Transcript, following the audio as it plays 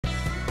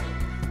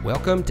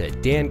Welcome to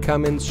Dan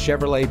Cummins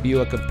Chevrolet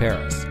Buick of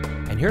Paris.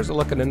 And here's a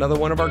look at another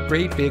one of our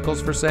great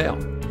vehicles for sale.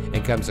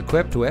 It comes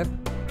equipped with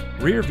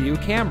rear view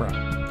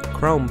camera,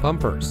 chrome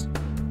bumpers,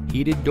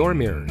 heated door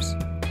mirrors,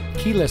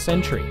 keyless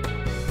entry,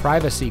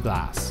 privacy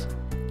glass,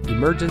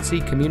 emergency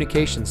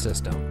communication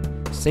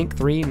system, Sync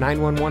 3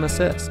 911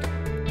 assist,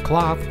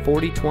 cloth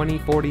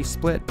 40-20-40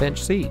 split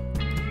bench seat,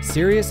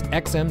 Sirius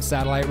XM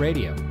satellite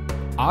radio,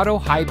 auto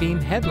high beam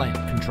headlamp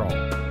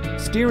control,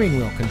 steering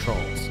wheel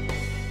controls,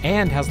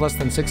 and has less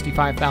than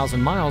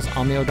 65,000 miles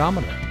on the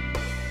odometer.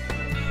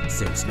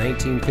 Since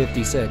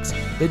 1956,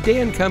 the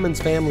Dan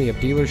Cummins family of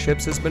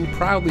dealerships has been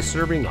proudly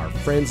serving our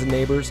friends and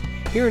neighbors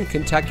here in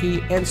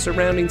Kentucky and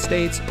surrounding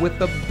states with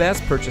the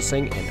best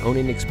purchasing and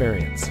owning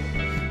experience.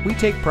 We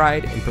take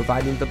pride in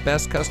providing the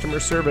best customer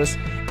service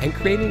and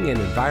creating an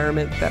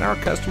environment that our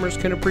customers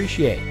can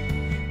appreciate.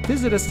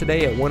 Visit us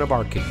today at one of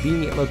our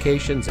convenient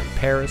locations in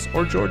Paris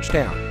or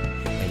Georgetown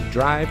and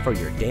drive for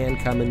your Dan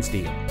Cummins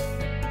deal.